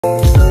So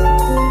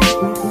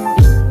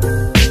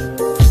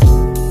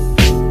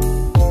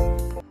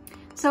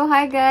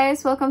hi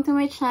guys! Welcome to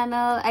my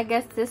channel. I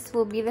guess this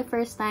will be the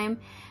first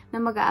time na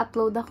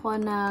mag-upload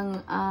ako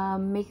ng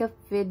makeup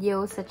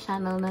video sa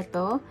channel na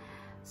to.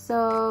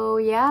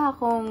 So yeah,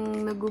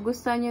 kung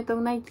nagugustuhan nyo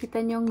itong nakikita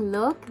nyong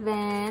look,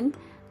 then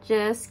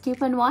just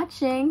keep on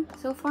watching.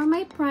 So for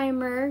my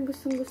primer,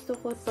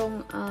 gustong-gusto ko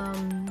itong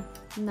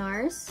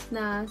NARS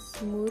na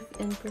Smooth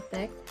and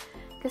Protect.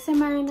 Kasi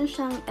meron na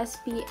siyang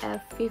SPF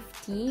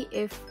 50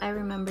 if I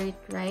remember it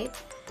right.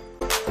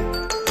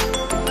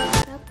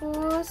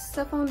 Tapos,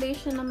 sa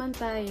foundation naman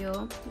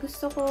tayo,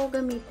 gusto ko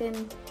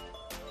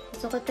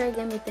try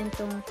gamitin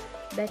tong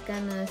Becca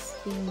na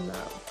Skin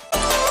Love.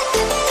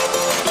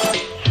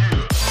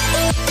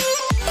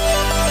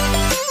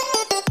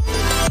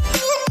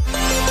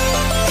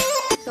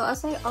 So,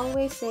 as I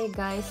always say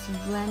guys,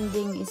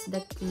 blending is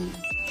the key.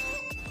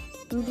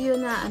 Hindi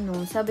yun na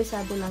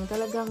sabi-sabi lang,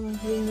 talagang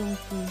yun yung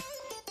key.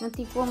 Yung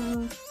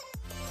tipong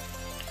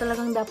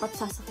talagang dapat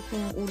sasakit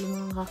na yung ulo mo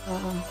ng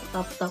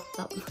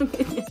kaka-tap.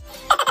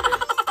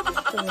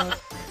 Correct.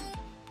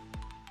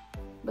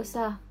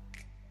 Basta,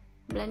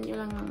 blend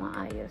nyo lang ng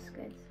maayos,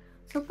 guys.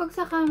 So, pag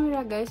sa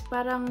camera, guys,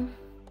 parang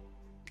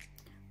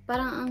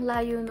ang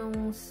layo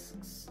nung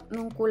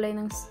kulay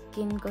ng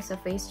skin ko sa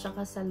face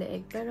tsaka sa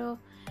leeg.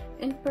 Pero,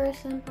 in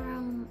person,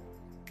 parang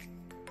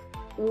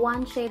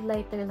one shade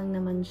lighter lang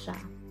naman siya.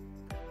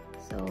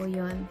 So,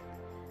 yun.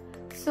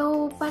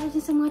 So, para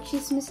din sa mga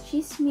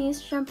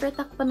chismis, syempre,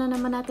 takpan na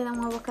naman natin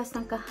ang mga wakas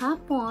ng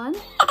kahapon.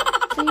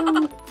 So,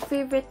 yung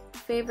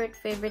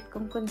favorite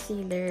kong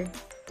concealer.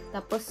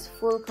 Tapos,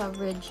 full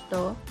coverage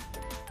to.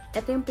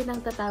 Ito yung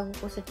pinagtatago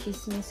ko sa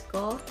chismis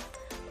ko.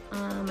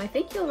 I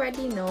think you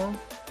already know.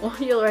 Oh,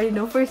 you already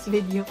know first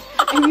video.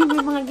 I mean, may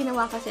mga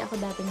ginawa kasi ako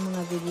dati ng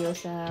mga video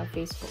sa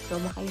Facebook.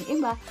 So, baka yung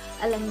iba,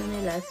 alam na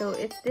nila. So,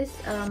 it's this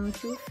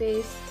Too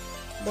Faced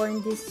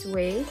Born This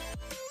Way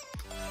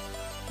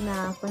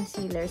na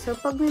concealer. So,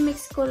 pag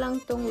mix ko lang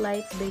tong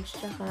light beige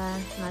tsaka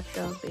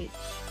natural beige.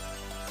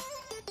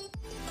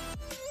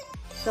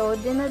 So,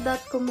 dinadot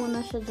ko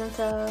muna siya dyan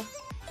sa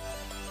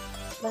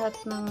lahat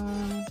ng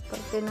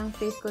parte ng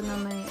face ko na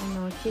may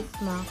cheese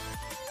mark.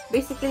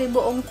 Basically,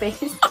 buong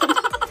face.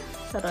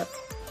 Sarap.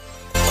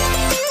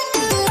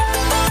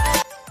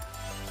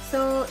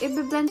 So,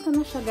 i-blend ko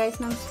na siya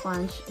guys ng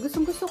sponge.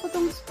 Gustong-gusto ko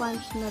tong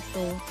sponge na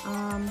to.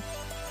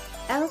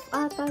 Elf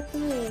ata to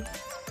eh.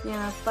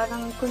 Yeah,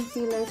 parang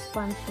concealer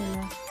sponge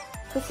nila.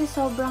 Kasi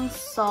sobrang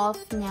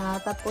soft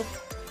niya. Tapos,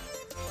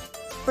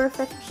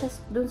 perfect siya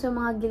dun sa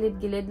mga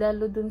gilid-gilid.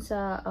 Lalo dun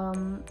sa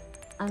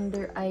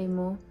under eye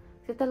mo.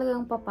 Kasi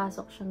talagang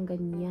papasok siyang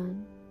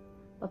ganyan.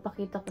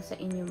 Papakita ko sa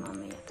inyo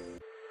mamaya.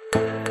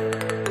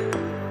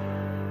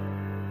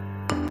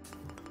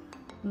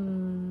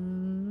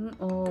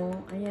 Oh,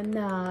 ayan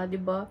na,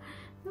 diba?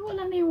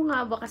 Nawala na yung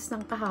mga bakas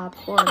ng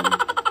kahapon.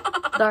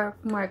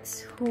 Dark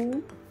marks,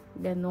 who?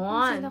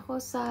 Ganon. Minsan ako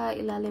sa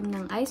ilalim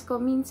ng eyes ko.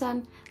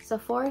 Minsan sa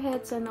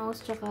forehead, sa nose,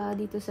 tsaka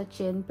dito sa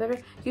chin. Pero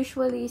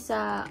usually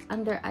sa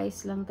under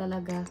eyes lang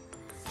talaga.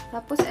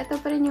 Tapos ito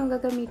pa rin yung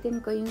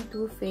gagamitin ko, yung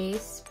Too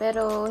Faced.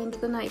 Pero hindi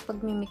ko na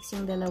ipag-mix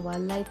yung dalawa.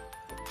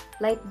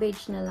 Light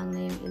beige na lang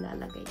na yung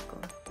ilalagay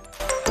ko.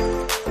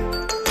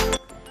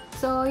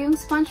 So, yung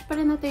sponge pa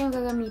rin na ito yung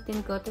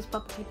gagamitin ko. Tapos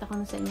papakita ko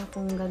na sa inyo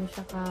kung gano'n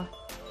siya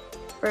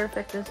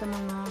ka-perfect sa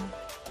mga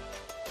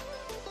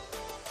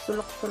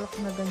sulok-sulok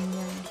na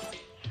ganyan.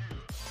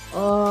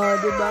 Oh,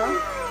 diba?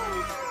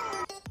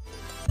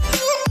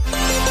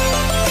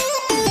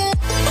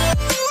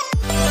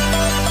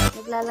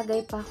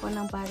 Naglalagay pa ako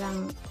ng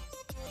parang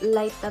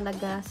light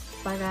talaga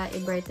para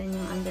i-brighten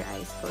yung under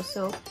eyes ko.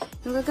 So,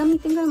 yung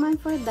gagamitin ko naman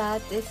for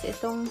that is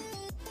itong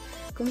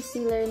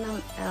concealer ng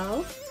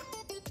e.l.f.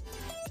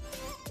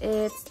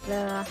 It's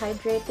the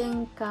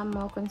Hydrating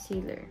Camo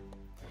Concealer.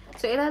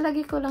 So,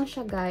 ilalagay ko lang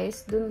siya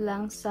guys, dun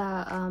lang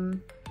sa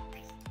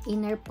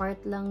inner part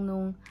lang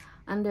nung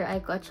under eye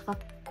ko at saka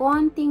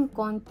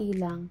konting-konti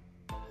lang.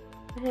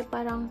 Kasi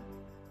para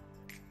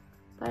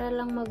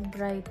lang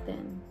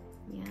mag-brighten.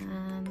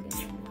 Yan,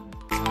 ganyan lang.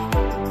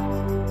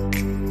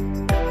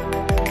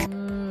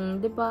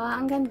 Diba?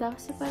 Ang ganda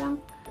kasi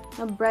parang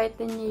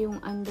na-brighten niya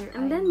yung under eye.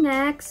 And then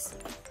next,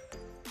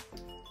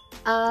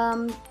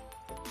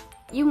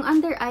 yung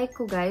under eye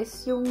ko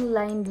guys, yung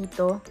line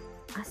dito,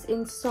 as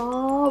in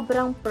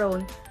sobrang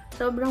prone.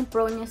 Sobrang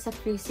prone niya sa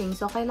creasing.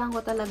 So, kailangan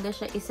ko talaga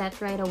siya i-set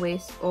right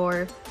away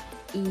or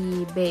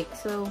i-bake.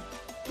 So,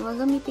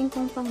 gagamitin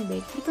kong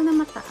pang-bake. Hindi ko na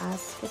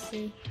mataas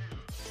kasi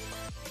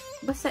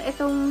basta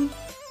itong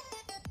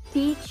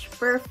Peach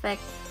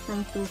Perfect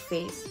ng Too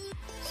Faced.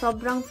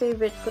 Sobrang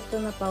favorite ko to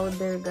na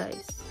powder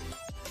guys.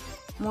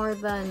 More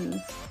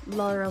than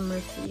Laura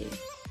Mercier.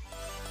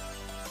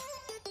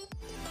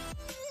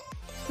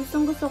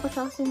 Gustong-gusto ko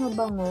siya kasi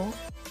mabango.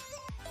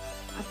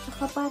 At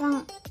saka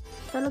parang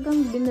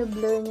talagang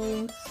binablur niya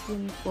yung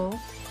skin ko.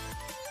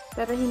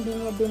 Pero hindi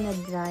niya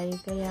dinadry.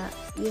 Kaya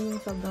yun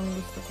yung sobrang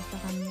gusto ko sa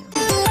kanya.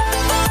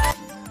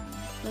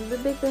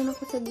 Nagbe-bake rin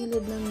ako sa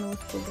gilid ng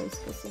nose ko guys.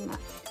 Kasi nga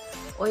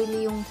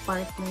oily yung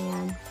part na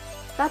yan.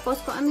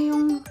 Tapos, kung ano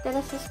yung tira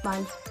sa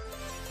sponge,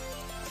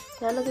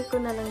 lalagay ko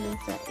na lang din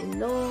sa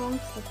ilong,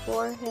 sa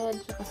forehead,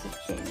 saka sa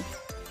chin.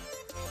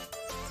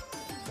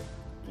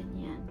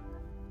 Ganyan.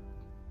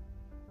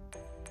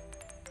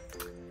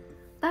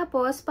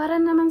 Tapos, para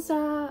naman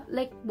sa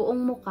like buong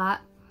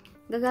muka,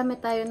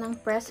 gagamit tayo ng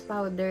pressed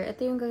powder.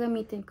 Ito yung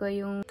gagamitin ko,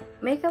 yung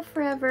Makeup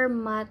Forever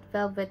Matte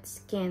Velvet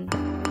Skin.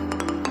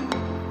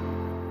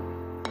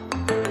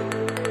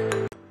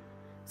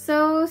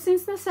 So,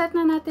 since na-set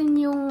na natin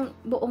yung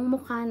buong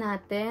mukha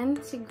natin,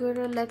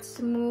 siguro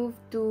let's move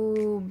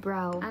to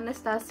brow.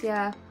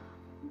 Anastasia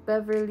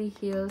Beverly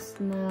Hills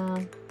na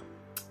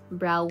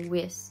brow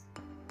whisk.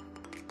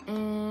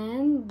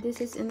 And this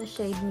is in the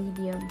shade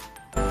medium.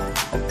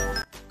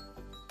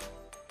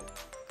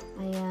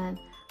 Ayan.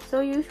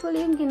 So,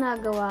 usually yung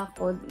ginagawa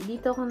ko,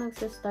 dito ako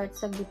nagsa-start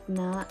sa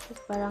gitna.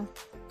 Tapos parang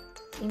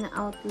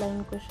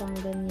ina-outline ko siyang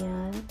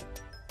ganyan.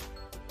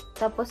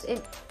 Tapos,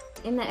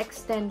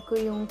 ina-extend ko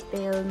yung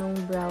tail ng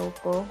brow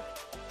ko.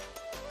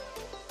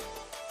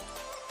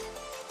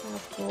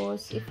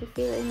 Tapos,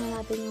 i-fill in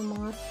na natin yung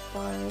mga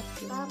stars.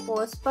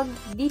 Tapos, pag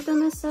dito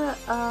na sa,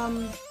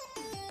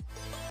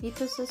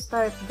 dito sa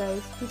start,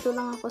 guys, dito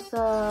lang ako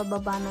sa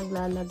baba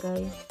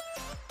naglalagay.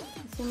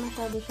 Kasi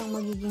masyado siyang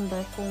magiging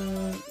dark kung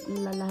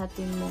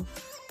lalahatin mo.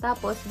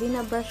 Tapos,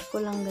 binabrush ko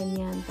lang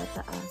ganyan,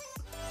 tataas.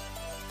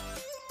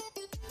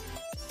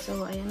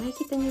 So, ayan.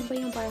 Nakikita niyo ba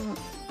yung parang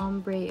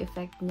ombre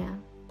effect niya?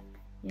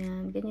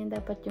 Yan. Ganyan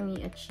dapat yung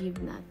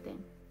i-achieve natin.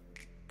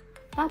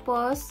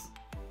 Tapos,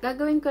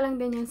 gagawin ko lang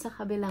din yun sa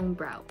kabilang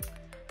brow.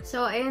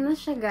 So, ayan na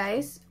siya,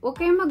 guys. Huwag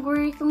kayong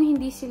mag-worry kung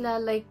hindi sila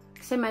like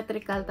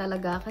symmetrical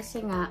talaga.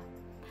 Kasi nga,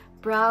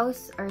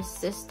 brows are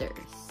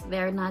sisters.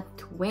 They're not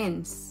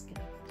twins.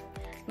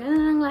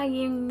 Ganun lang lagi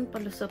yung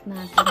palusot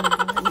natin.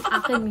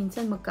 Akin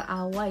minsan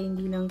magkaaway.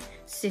 Hindi lang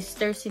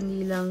sisters,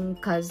 hindi lang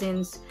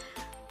cousins,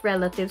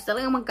 relatives.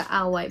 Talagang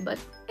magkaaway.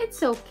 But it's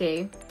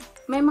okay.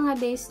 May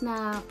mga days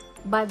na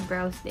bad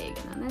brows day.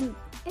 Ganun. And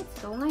it's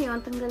so.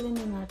 Ngayon, tanggalin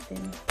na natin.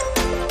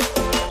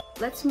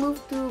 Let's move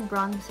to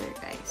bronzer,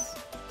 guys.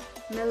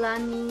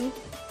 Milani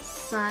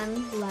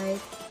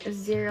Sunlight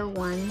 01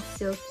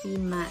 Silky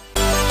Matte.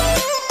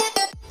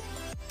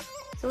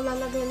 So,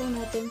 lalagay lang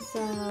natin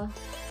sa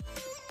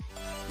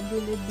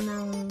gilid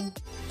ng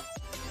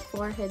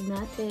forehead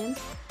natin.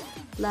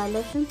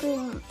 Lalo, syempre,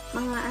 yung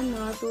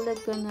mga tulad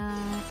ko na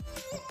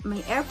may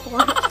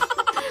airport.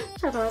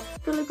 Charot.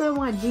 Tulad ko yung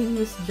mga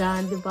genius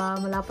dyan, diba?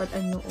 Malapat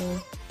ang noo.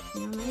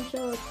 Yung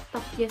medyo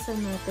tapyasan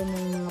natin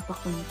ng mga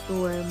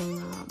pa-contour,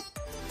 mga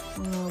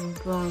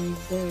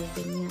bronzer,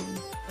 ganyan.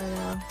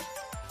 Para,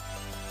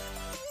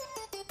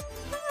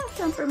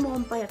 syempre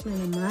mukhang payat na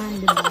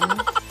naman, diba?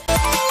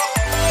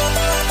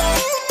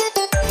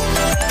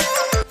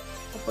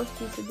 Tapos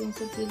dito din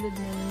sa gilid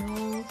ng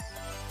nose.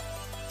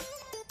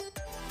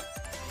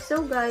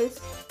 So,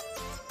 guys,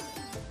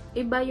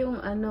 iba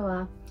yung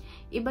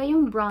iba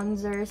yung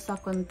bronzer sa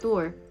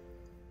contour.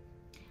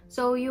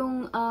 So,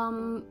 yung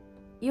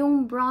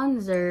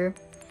bronzer,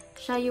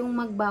 siya yung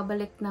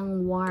magbabalik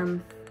ng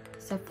warmth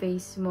sa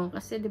face mo.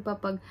 Kasi, di ba,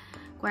 pag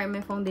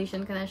may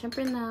foundation ka na,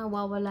 syempre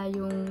nawawala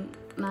yung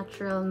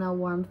natural na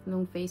warmth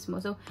ng face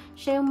mo. So,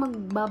 siya yung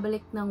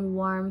magbabalik ng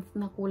warmth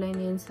na kulay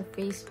na yun sa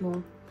face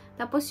mo.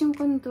 Tapos, yung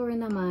contour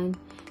naman,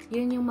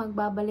 yun yung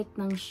magbabalik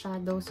ng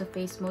shadow sa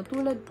face mo.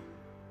 Tulad,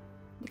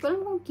 di ko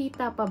alam kung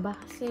kita pa ba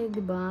kasi,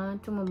 di ba,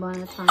 tumaba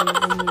na tayo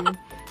ganyan.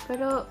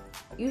 Pero,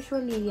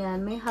 usually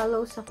yan, may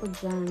hollows ako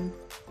dyan.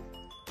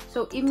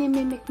 So,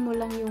 imimimic mo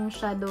lang yung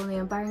shadow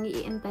na yun. Parang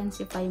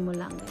i-intensify mo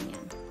lang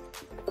ganyan.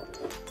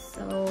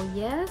 So,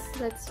 yes,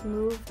 let's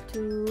move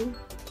to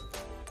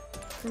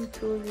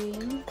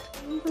contouring.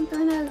 Yung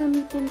contour na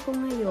gamitin ko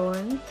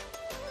ngayon,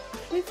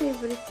 actually,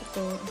 favorite ko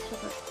to.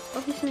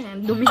 Okay siya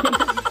yan, dumi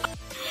na.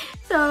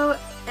 So,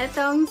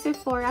 etong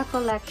Sephora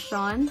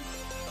collection,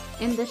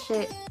 in the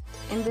shade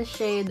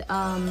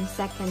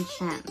Second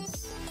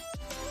Chance.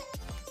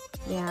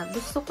 Yeah,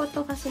 gusto ko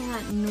to kasi nga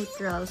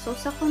neutral. So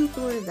sa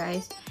contour,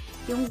 guys,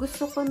 yung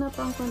gusto ko na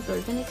pang contour,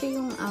 ganito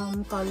yung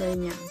color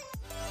niya.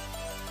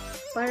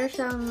 Para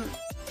siyang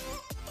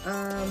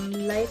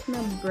light na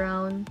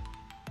brown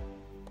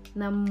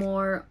na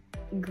more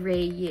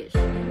grayish.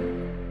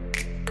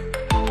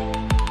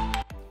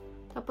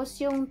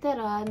 Tapos yung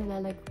tira,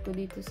 nilalagay ko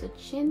dito sa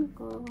chin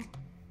ko.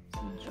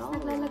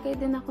 Naglalagay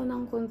din ako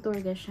ng contour,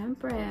 guys.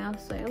 Syempre,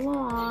 so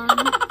ilong.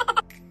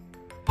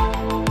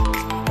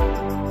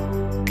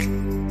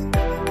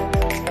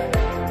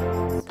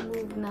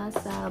 Move na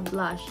sa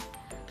blush.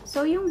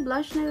 So, yung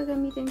blush na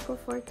gagamitin ko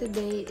for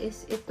today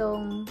is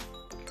itong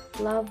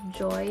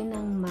Lovejoy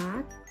ng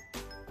M.A.C.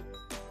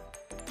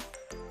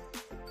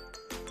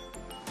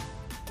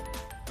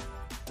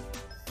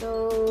 So,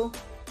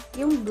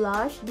 yung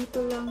blush,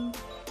 dito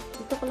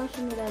ko lang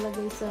siya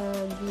nilalagay sa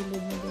gilid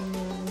na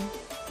ganyan.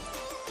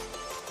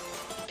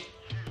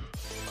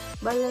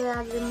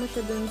 Balalagyan mo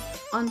siya dun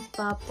on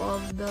top of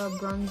the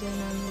bronzer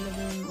na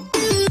nilagay mo.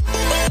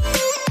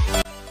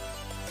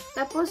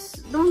 Tapos,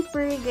 don't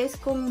worry guys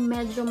kung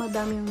medyo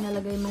madami yung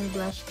nalagay mong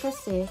blush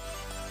kasi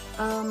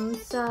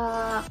sa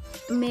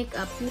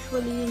makeup,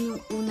 usually yun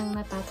yung unang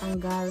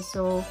natatanggal.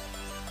 So,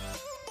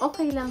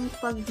 okay lang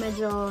pag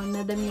medyo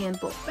nadamihan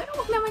po. Pero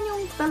huwag naman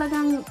yung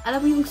talagang,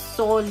 alam mo yung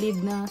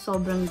solid na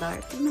sobrang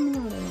dark. Huwag naman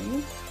yung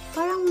ganyan.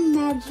 Parang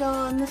medyo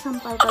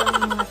nasampal pa lang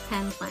yung mga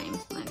 10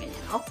 times. Mga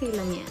ganyan. Okay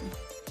lang yan.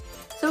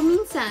 So,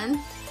 minsan,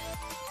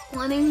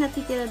 kung ano yung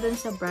natitira dun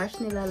sa brush,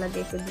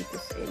 nilalagay ko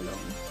dito sa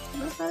ilong.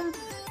 Diba? Parang,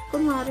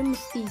 kunwari,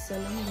 mistisa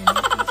lang.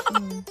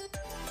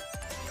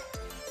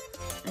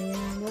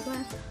 Ayan, diba?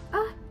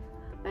 Ah!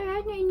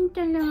 Parang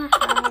nainitan lang ako.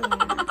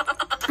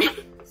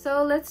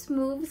 So, let's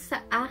move sa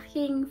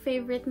aking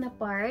favorite na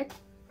part.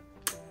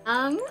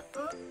 Ang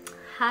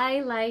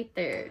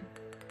highlighter.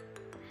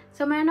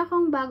 So, meron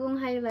akong bagong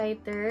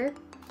highlighter.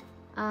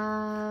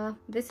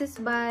 This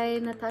is by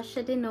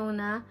Natasha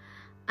Denona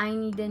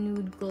I,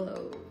 NUDE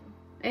Glow.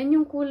 Ayan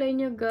yung kulay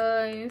niya,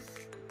 guys.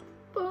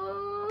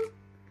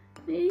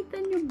 Nakita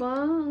niyo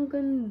ba? Ang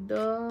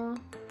ganda.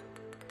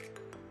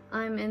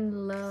 I'm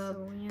in love.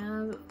 So,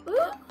 yeah.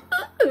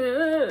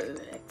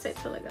 Excited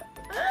talaga.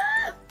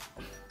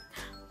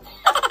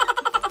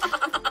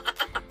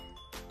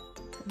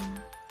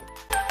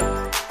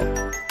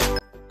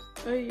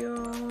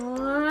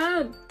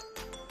 Ayun.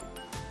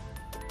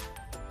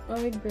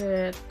 I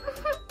bet.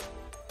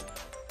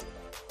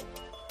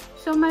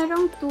 So,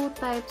 mayroong two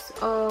types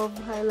of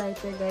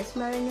highlighter, guys.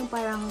 Meron yung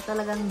parang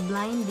talagang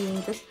blinding.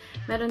 Tapos,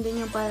 meron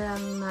din yung parang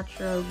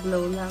natural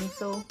glow lang.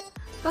 So,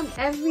 pag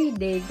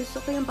everyday,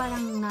 gusto ko yung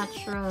parang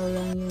natural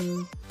lang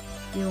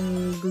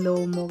yung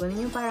glow mo.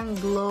 Ganun yung parang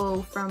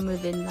glow from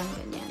within lang,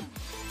 ganyan.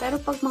 Pero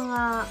pag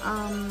mga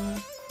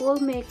full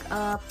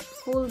makeup,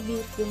 full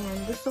beat, ganyan,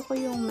 gusto ko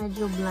yung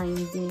medyo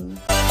blinding.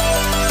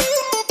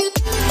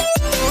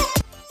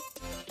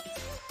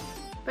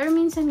 Pero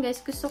minsan,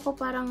 guys, gusto ko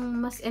parang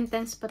mas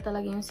intense pa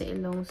talaga yung sa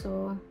ilong.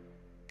 So,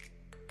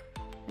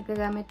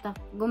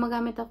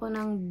 gumagamit ako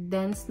ng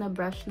dense na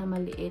brush na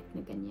maliit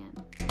na ganyan.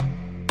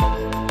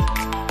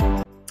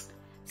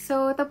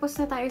 So, tapos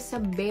na tayo sa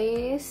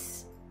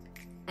base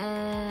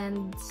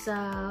and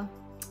sa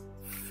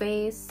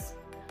face.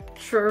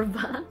 Sure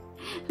ba?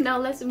 Now,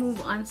 let's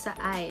move on sa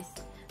eyes.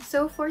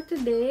 So, for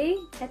today,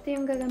 ito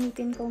yung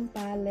gagamitin kong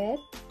palette.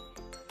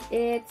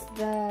 It's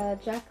the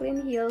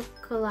Jaclyn Hill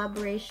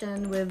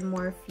collaboration with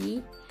Morphe.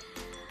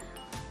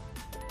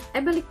 Ay,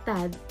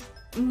 baliktad.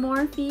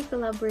 Morphe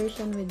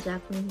collaboration with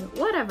Jaclyn Hill.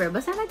 Whatever.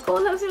 Basta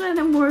nag-collab sila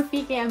ng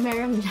Morphe kaya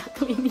merong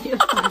Jaclyn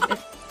Hill.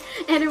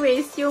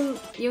 Anyways,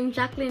 yung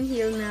Jaclyn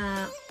Hill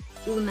na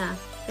una.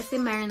 Kasi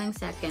meron ng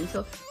second.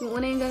 So,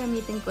 yung una yung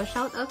gagamitin ko.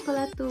 Shout out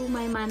pala to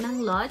my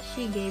manang lot.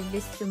 She gave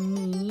this to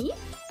me.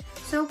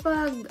 So,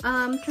 pag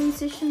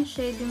transition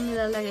shade yung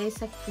nilalagay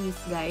sa crease,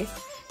 guys,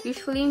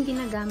 usually yung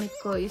ginagamit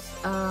ko is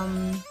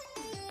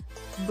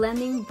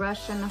blending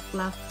brush na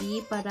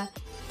fluffy para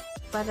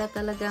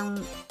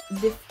talagang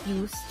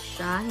diffused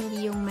siya.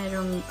 Hindi yung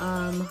merong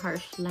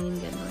harsh line,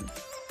 ganun.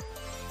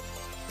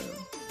 So,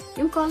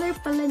 yung color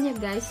pala niya,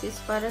 guys, is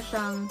para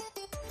siyang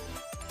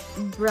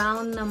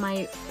brown na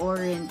may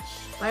orange.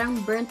 Parang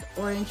burnt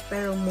orange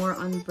pero more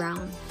on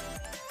brown.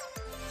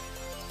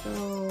 So,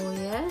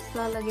 yes,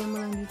 lalagay mo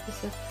lang dito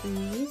sa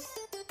crease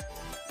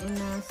in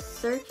a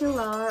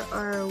circular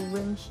or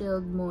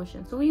windshield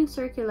motion. So, yung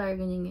circular,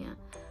 ganyan nga.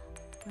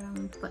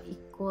 Parang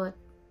paikot.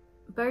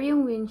 Pero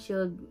yung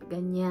windshield,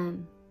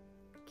 ganyan.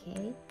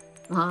 Okay?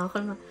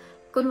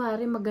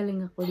 Kunwari,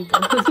 magaling ako, di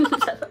ba?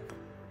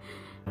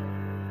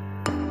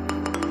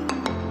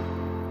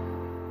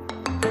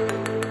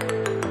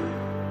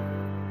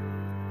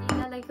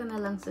 Ilalagay ko na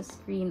lang sa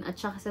screen at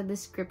saka sa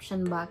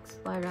description box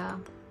para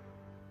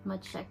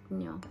ma-check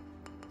nyo.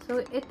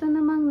 So, ito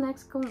namang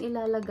next kong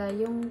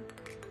ilalagay,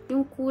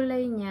 yung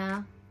kulay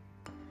niya,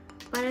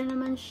 para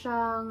naman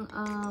siyang,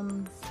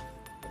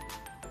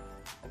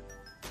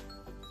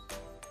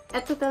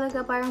 ito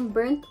talaga parang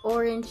burnt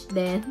orange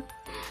din,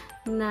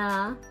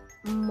 na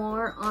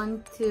more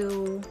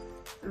onto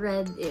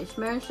reddish.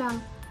 Meron siyang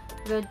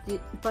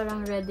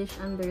parang reddish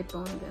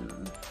undertone,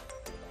 ganun.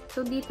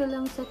 So, dito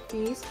lang sa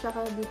crease,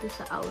 tsaka dito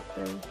sa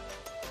outer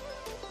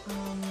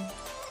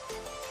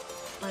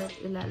part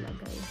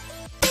ilalagay.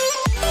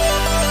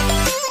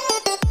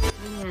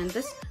 Ayan.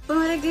 Tapos,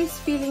 pumara guys,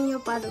 feeling nyo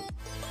parang,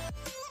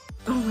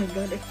 oh my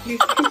god,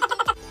 excuse me.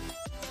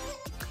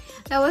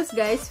 Tapos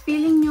guys,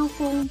 feeling nyo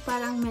kung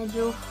parang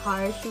medyo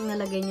harsh yung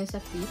nalagay nyo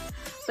sa crease,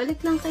 balik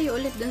lang kayo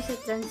ulit dun sa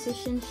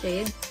transition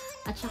shade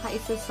at saka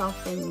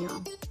isa-soften nyo.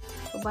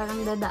 So,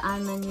 parang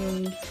dadaanan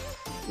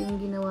yung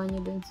ginawa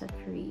nyo dun sa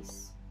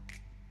crease.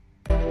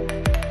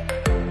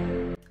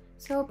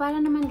 So, para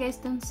naman guys,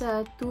 dun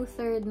sa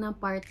 2/3 na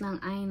part ng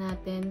eye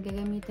natin,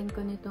 gagamitin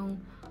ko nitong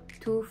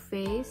Too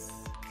Faced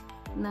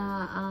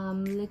na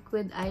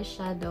liquid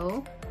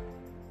eyeshadow,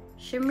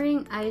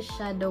 shimmering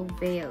eyeshadow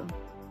veil.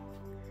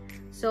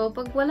 So,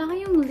 pag wala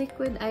kayong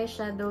liquid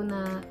eyeshadow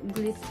na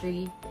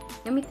glittery,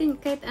 gamitin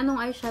kahit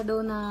anong eyeshadow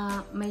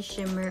na may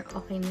shimmer,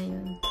 okay na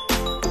yun.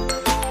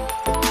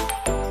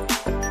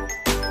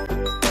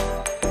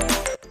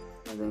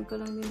 Gagawin ko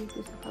lang din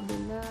dito sa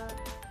kabila.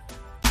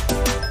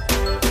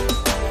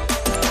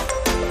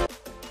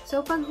 So,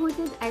 pag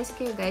hooded eyes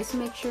kayo guys,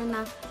 make sure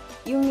na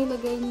yung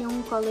nilagay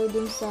nyong color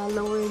dun sa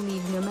lower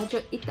lid nyo,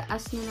 medyo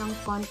itaas nyo ng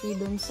konti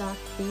dun sa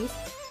crease.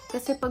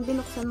 Kasi pag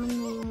binuksan mo na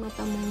yung mata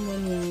mo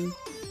ganyan,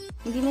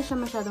 hindi na siya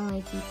masyadong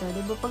nakikita.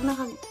 Diba?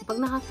 Pag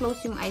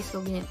naka-close yung eyes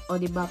ko, ganyan,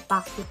 o diba,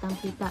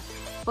 pakitang-kita.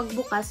 Pag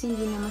bukas,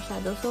 hindi na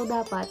masyado. So,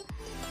 dapat,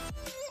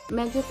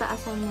 medyo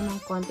taasan mo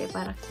ng konti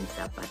para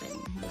kita pa rin.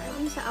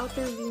 Diba? Sa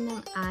outer V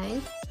ng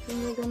eye,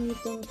 yung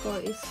gagamitin ko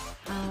is,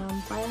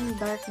 parang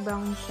dark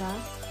brown siya.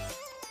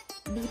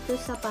 Dito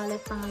sa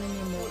palette, pangalan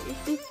niya mo. If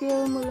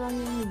i-fill mo lang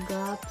yung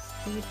gaps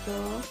dito,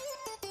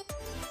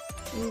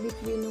 in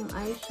between yung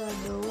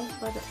eyeshadow,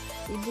 para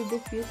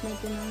i-diffuse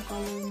natin ang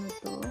color na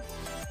to.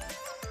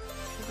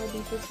 Saka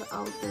dito sa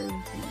outer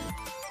V.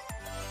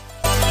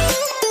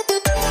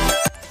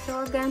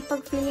 So again,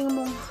 pag feeling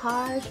mong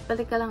harsh,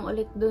 balik ka lang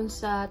ulit dun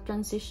sa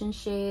transition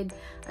shade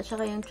at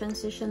saka yung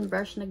transition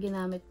brush na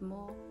ginamit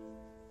mo.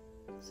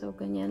 So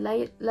ganyan.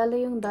 Lalo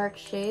yung dark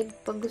shade,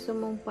 pag gusto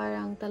mong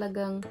parang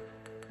talagang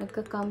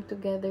nagka-come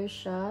together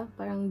siya,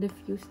 parang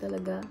diffuse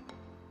talaga.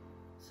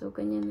 So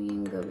ganyan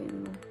yung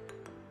gawin mo.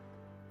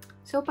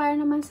 So, para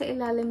naman sa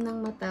ilalim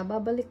ng mata,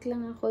 babalik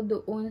lang ako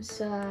doon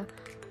sa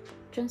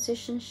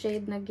transition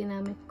shade na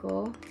ginamit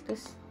ko.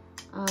 Tapos,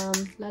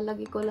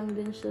 lalagay ko lang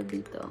din siya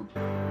dito.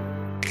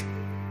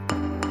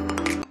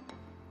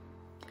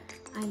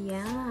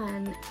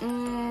 Ayan.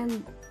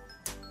 And,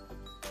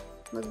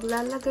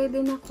 maglalagay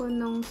din ako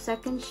nung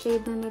second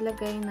shade na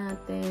nilagay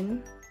natin.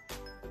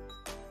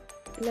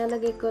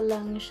 Ilalagay ko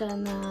lang siya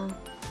na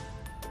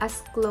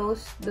as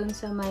close doon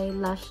sa my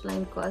lash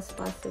line ko as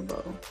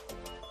possible.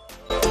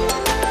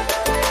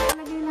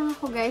 Lagay lang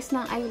ako guys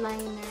ng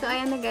eyeliner. So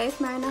ayan na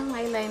guys, meron akong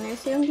eyeliner.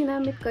 So yung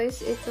ginamit ko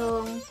is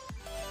itong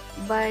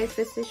by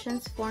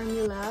Physicians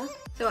Formula.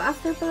 So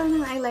after pala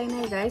ng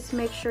eyeliner guys,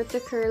 make sure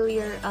to curl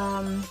your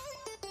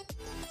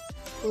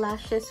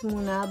lashes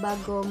muna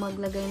bago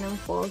maglagay ng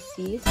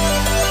falsies.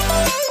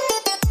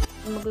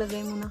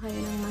 Maglagay muna kayo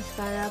ng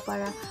mascara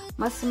para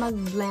mas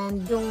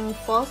mag-blend yung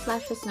false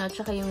lashes nyo at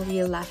saka yung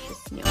real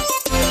lashes nyo.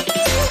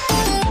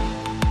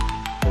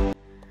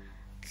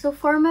 So,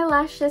 for my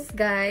lashes,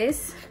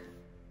 guys,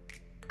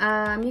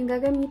 yung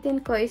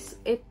gagamitin ko is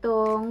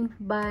itong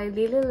by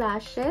Lily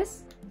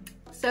Lashes.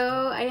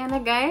 So, ayan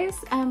na guys.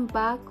 I'm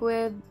back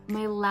with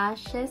my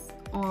lashes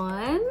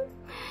on.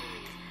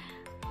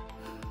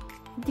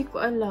 Hindi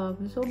ko alam.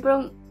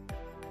 Sobrang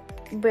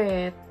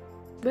bet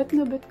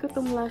na bet ko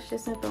tong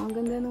lashes na to. Ang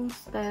ganda ng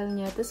style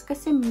niya. Tapos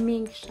kasi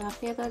mink siya.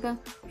 Kaya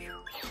talagang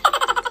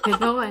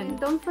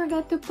don't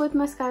forget to put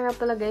mascara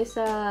pala guys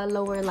sa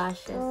lower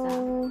lashes.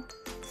 So,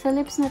 sa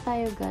lips na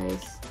tayo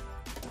guys.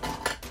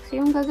 So,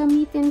 yung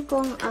gagamitin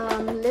kong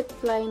lip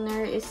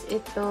liner is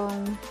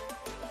itong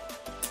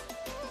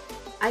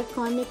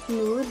Iconic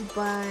Nude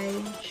by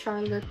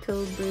Charlotte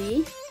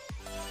Tilbury.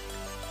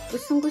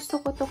 Gustong gusto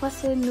ko to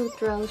kasi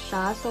neutral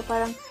siya. So,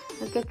 parang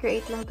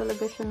nagka-create lang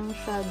talaga siya ng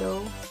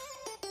shadow.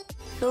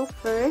 So,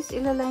 first,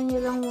 ilalay niyo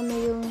lang muna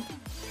yung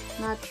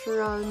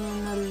natural niya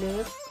na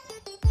lip.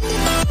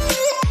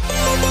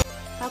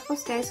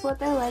 Tapos, guys,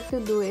 what I like to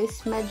do is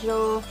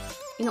medyo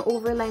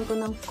ino-overline ko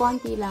ng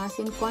konti lang. As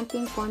in,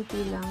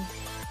 konting-konti lang.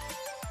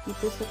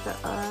 Dito sa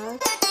taas.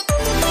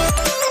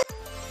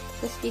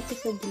 Tapos, dito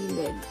sa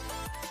gilid.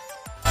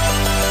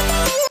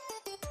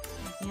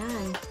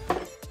 Ayan.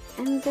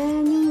 And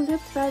then, yung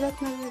lip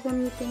product na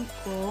gagamitin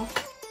ko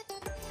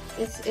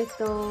is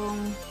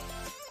itong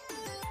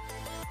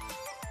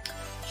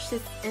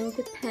She's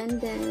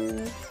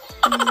Independent.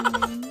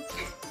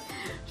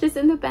 She's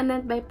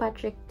Independent by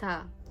Patrick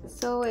Ta.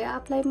 So,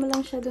 i-apply mo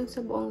lang siya dun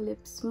sa buong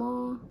lips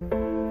mo.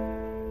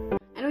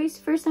 Anyways,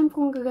 first time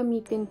kong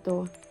gagamitin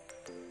to.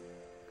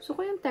 Gusto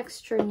ko yung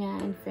texture niya,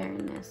 in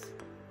fairness.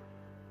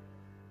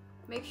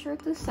 Make sure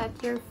to set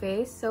your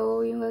face.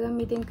 So, yung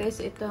gagamitin ko is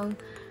itong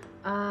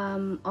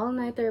All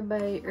Nighter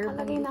by Urban.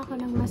 Kalagay na ako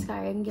ng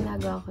mascara. Yung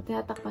ginagawa ko,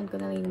 tinatakpan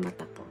ko na lang yung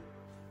mata ko.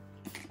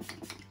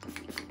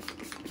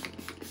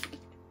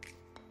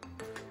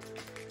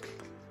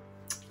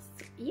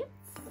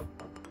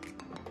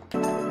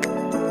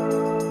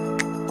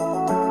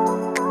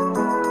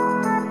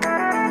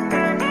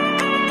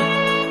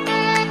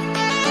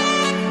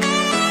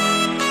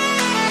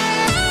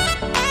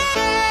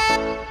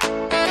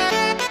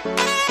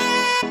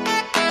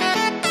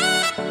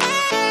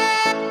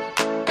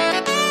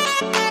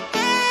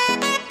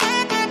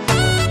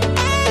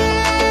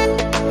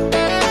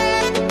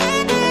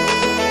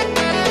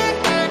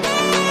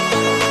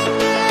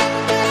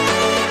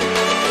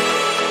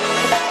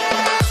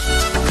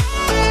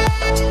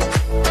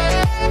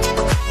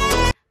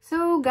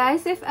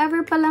 Guys, if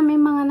ever pala may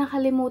mga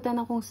nakalimutan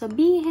akong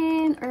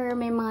sabihin or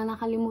may mga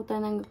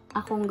nakalimutan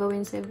akong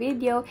gawin sa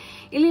video,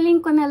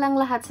 ililink ko na lang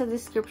lahat sa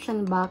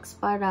description box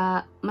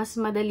para mas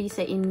madali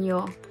sa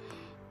inyo.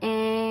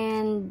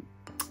 And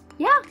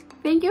yeah,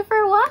 thank you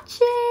for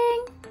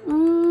watching!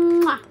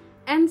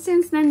 And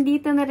since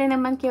nandito na rin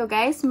naman kayo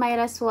guys,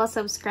 might as well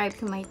subscribe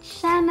to my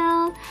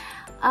channel.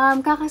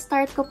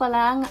 Kaka-start ko pa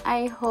lang.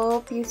 I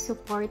hope you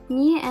support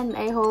me and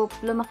I hope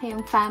lumaki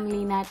yung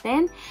family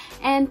natin.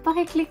 And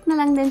pakiclick na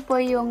lang din po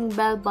yung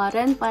bell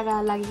button para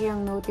lagi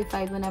kang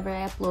notified whenever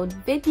I upload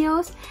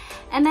videos.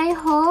 And I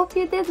hope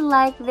you did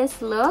like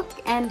this look.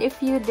 And if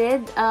you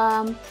did,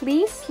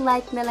 please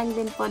like na lang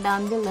din po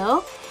down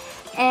below.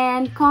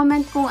 And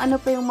comment kung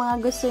ano po yung mga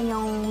gusto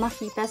nyong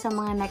makita sa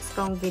mga next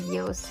kong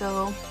videos.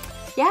 So,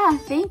 yeah,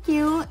 thank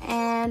you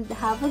and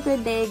have a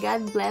good day.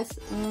 God bless.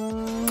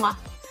 Mwah.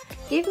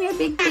 Give me a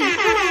big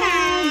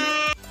hug.